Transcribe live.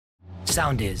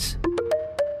Soundis.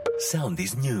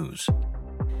 Soundis News.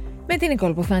 Με την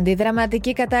Νικόλ Πουφαντή,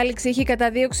 δραματική κατάληξη είχε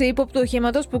καταδίωξη ύποπτου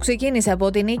οχήματος που ξεκίνησε από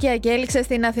την Νίκαια και έληξε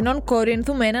στην Αθηνών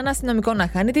Κορίνθου με έναν αστυνομικό να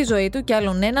χάνει τη ζωή του και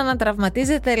άλλον έναν να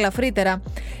τραυματίζεται ελαφρύτερα.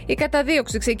 Η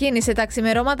καταδίωξη ξεκίνησε τα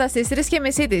ξημερώματα στις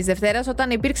 3:30 της Δευτέρας, όταν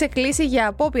υπήρξε κλήση για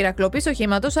απόπειρα κλοπής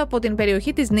οχήματος από την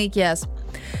περιοχή της Νίκαιας.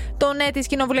 Το ναι της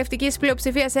κοινοβουλευτικής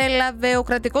πλειοψηφίας έλαβε ο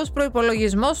κρατικός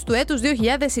προϋπολογισμός του έτους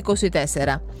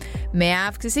 2024. Με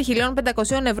αύξηση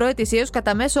 1.500 ευρώ ετησίως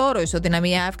κατά μέσο όρο,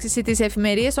 ισοδυναμεί αύξηση της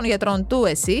εφημερίας των γιατρών του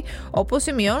ΕΣΥ, όπως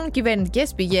σημειώνουν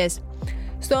κυβερνητικές πηγές.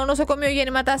 Στο νοσοκομείο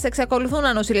Γεννηματάς εξακολουθούν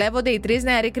να νοσηλεύονται οι 3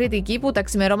 νεαροί κριτικοί που τα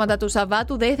ξημερώματα του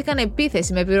Σαββάτου δέχθηκαν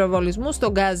επίθεση με πυροβολισμούς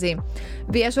στον Γκάζι.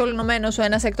 Διασωληνωμένος ο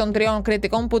ένας εκ των 3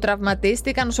 κριτικών που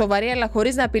τραυματίστηκαν σοβαρή αλλά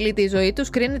χωρίς να απειλεί τη ζωή τους,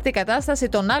 κρίνεται η κατάσταση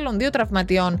των άλλων 2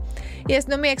 τραυματιών. Η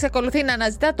αστυνομία εξακολουθεί να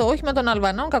αναζητά το όχημα των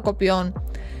Αλβανών κακοποιών.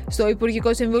 Στο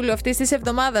Υπουργικό Συμβούλιο αυτής της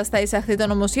εβδομάδας θα εισαχθεί το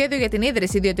νομοσχέδιο για την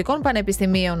ίδρυση ιδιωτικών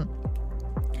πανεπιστημίων.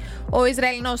 Ο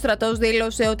Ισραηλινός στρατός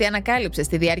δήλωσε ότι ανακάλυψε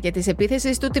στη διάρκεια της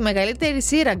επίθεσης του τη μεγαλύτερη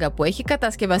σύραγγα που έχει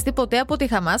κατασκευαστεί ποτέ από τη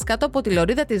Χαμάς κάτω από τη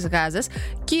λωρίδα της Γάζας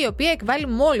και η οποία εκβάλλει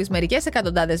μόλις μερικές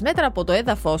εκατοντάδες μέτρα από το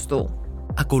έδαφος του.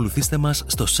 Ακολουθήστε μας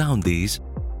στο Soundis,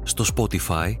 στο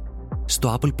Spotify,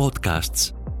 στο Apple Podcasts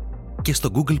και στο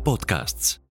Google Podcasts.